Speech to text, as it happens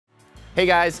Hey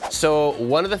guys, so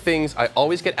one of the things I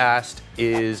always get asked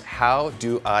is how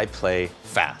do I play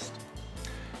fast?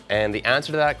 And the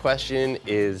answer to that question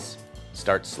is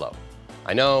start slow.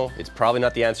 I know it's probably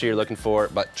not the answer you're looking for,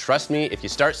 but trust me, if you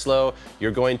start slow,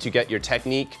 you're going to get your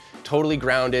technique totally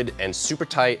grounded and super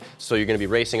tight, so you're going to be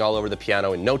racing all over the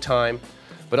piano in no time.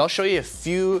 But I'll show you a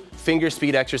few finger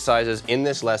speed exercises in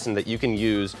this lesson that you can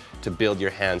use to build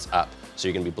your hands up, so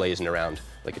you're going to be blazing around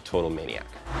like a total maniac.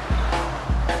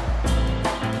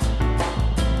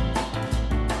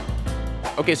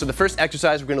 Okay, so the first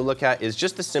exercise we're going to look at is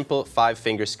just the simple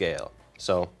 5-finger scale.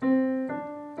 So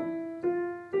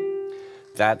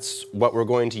that's what we're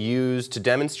going to use to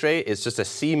demonstrate. It's just a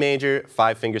C major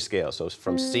 5-finger scale. So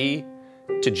from C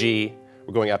to G,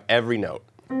 we're going up every note.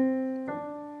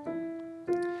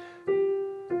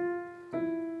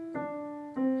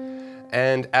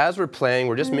 And as we're playing,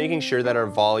 we're just making sure that our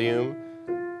volume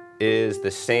is the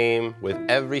same with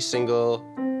every single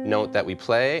note that we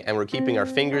play, and we're keeping our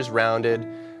fingers rounded,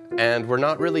 and we're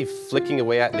not really flicking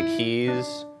away at the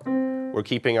keys. We're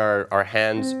keeping our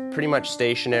hands pretty much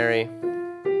stationary.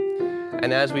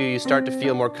 And as we start to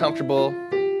feel more comfortable,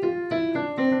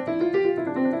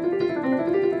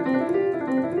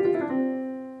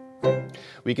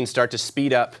 we can start to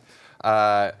speed up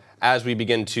as we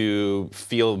begin to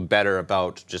feel better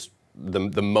about just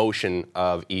the motion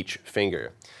of each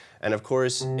finger. And of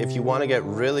course, if you want to get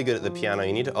really good at the piano,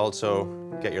 you need to also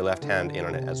get your left hand in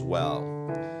on it as well.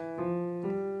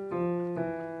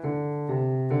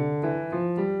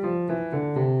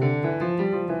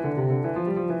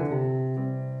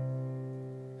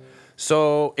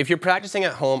 So if you're practicing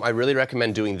at home, I really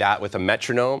recommend doing that with a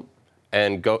metronome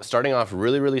and starting off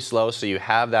really, really slow so you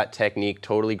have that technique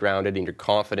totally grounded and you're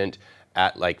confident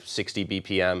at like 60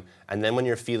 BPM. And then when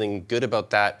you're feeling good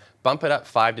about that, bump it up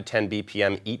 5 to 10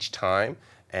 BPM each time,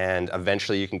 and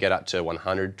eventually you can get up to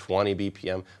 120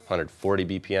 BPM, 140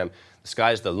 BPM. The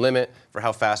sky's the limit for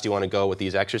how fast you want to go with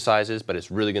these exercises, but it's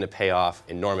really going to pay off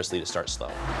enormously to start slow.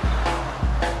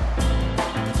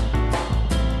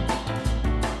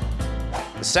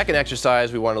 The second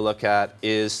exercise we want to look at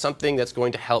is something that's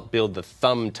going to help build the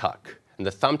thumb tuck. And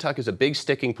the thumb tuck is a big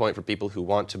sticking point for people who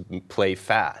want to play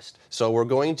fast. So we're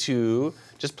going to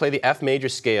just play the F major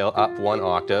scale up 1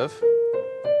 octave.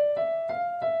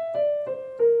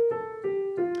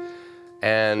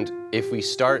 And if we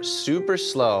start super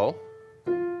slow,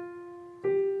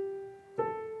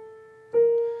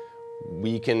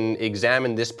 we can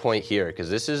examine this point here,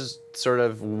 because this is sort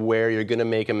of where you're going to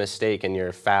make a mistake in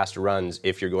your fast runs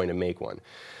if you're going to make one.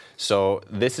 So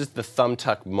this is the thumb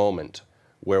tuck moment,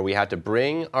 where we have to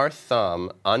bring our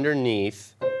thumb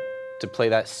underneath to play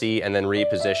that C and then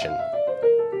reposition.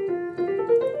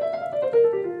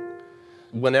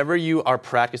 Whenever you are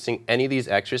practicing any of these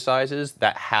exercises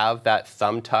that have that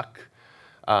thumb tuck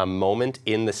moment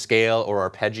in the scale or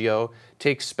arpeggio,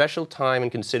 take special time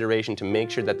and consideration to make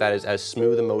sure that that is as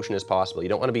smooth a motion as possible. You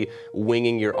don't want to be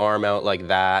winging your arm out like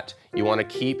that. You want to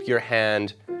keep your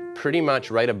hand pretty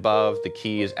much right above the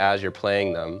keys as you're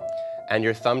playing them. And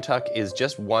your thumb tuck is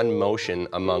just one motion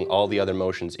among all the other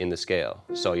motions in the scale.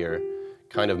 So you're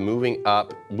kind of moving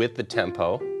up with the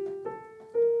tempo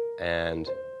and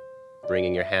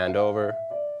bringing your hand over,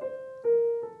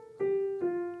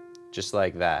 just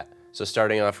like that. So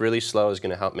starting off really slow is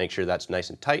going to help make sure that's nice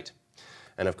and tight.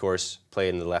 And of course, play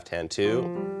it in the left hand too.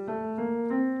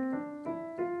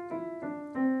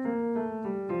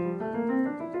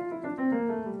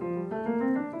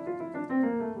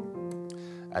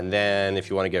 And then if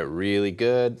you want to get really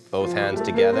good, both hands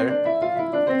together.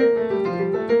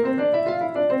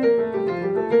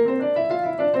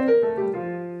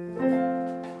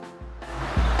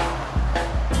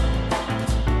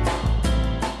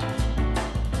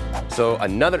 So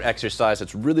another exercise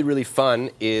that's really, really fun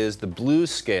is the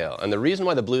blues scale. And the reason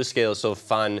why the blues scale is so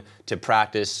fun to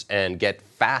practice and get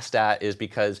fast at is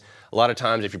because a lot of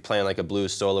times if you're playing like a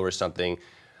blues solo or something,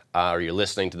 or you're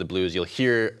listening to the blues, you'll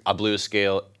hear a blues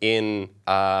scale in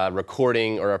a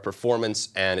recording or a performance,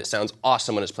 and it sounds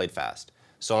awesome when it's played fast.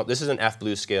 So this is an F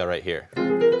blues scale right here.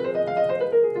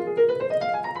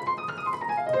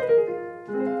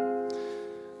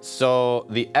 So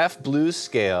the F blues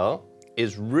scale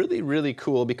is really, really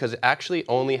cool because it actually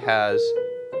only has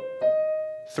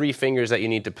 3 fingers that you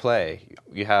need to play.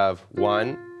 You have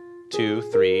 1, 2,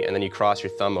 3, and then you cross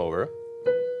your thumb over.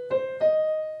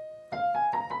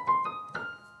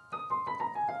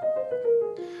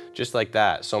 Just like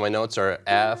that. So my notes are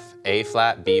F, A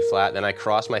flat, B flat, then I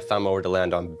cross my thumb over to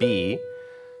land on B,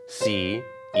 C,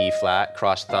 E flat,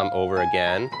 cross thumb over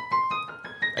again,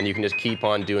 and you can just keep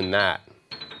on doing that.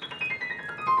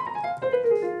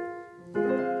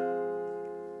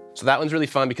 So that one's really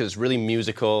fun because it's really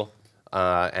musical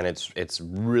and it's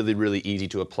really, really easy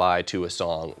to apply to a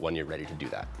song when you're ready to do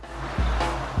that.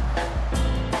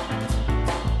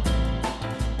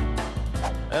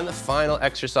 And the final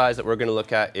exercise that we're going to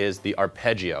look at is the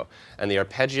arpeggio. And the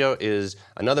arpeggio is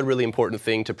another really important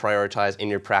thing to prioritize in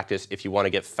your practice if you want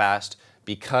to get fast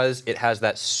because it has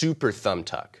that super thumb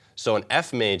tuck. So an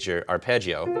F major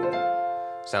arpeggio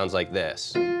sounds like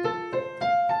this.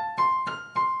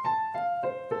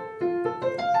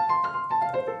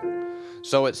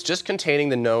 So it's just containing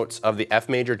the notes of the F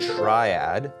major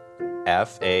triad,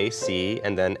 F, A, C,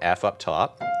 and then F up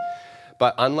top.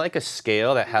 But unlike a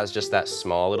scale that has just that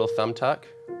small little thumb tuck,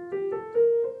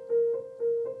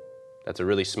 that's a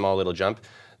really small little jump,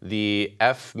 the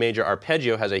F major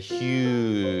arpeggio has a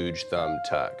huge thumb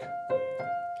tuck.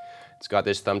 It's got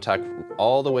this thumb tuck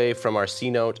all the way from our C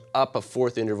note up a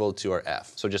fourth interval to our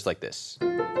F, so just like this.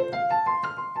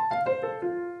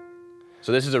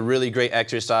 So this is a really great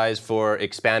exercise for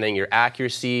expanding your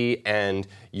accuracy and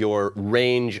your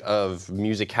range of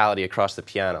musicality across the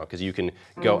piano because you can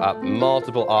go up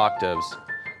multiple octaves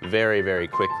very, very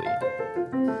quickly.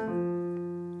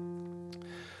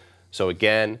 So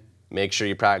again, make sure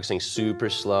you're practicing super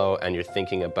slow and you're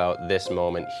thinking about this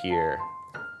moment here.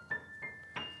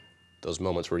 Those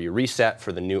moments where you reset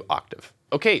for the new octave.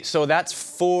 Okay, so that's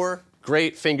 4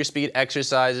 great finger speed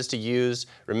exercises to use.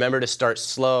 Remember to start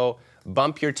slow.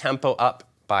 Bump your tempo up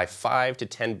by 5 to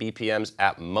 10 BPMs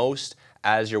at most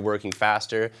as you're working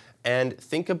faster, and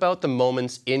think about the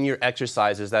moments in your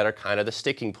exercises that are kind of the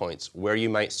sticking points, where you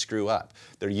might screw up.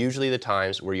 They're usually the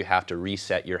times where you have to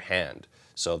reset your hand.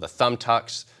 So the thumb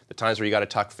tucks, the times where you got to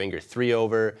tuck finger 3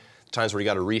 over, the times where you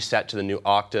got to reset to the new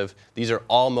octave. These are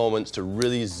all moments to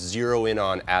really zero in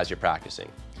on as you're practicing.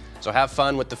 So have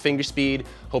fun with the finger speed.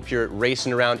 Hope you're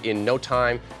racing around in no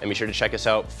time, and be sure to check us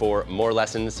out for more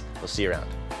lessons. We'll see you around.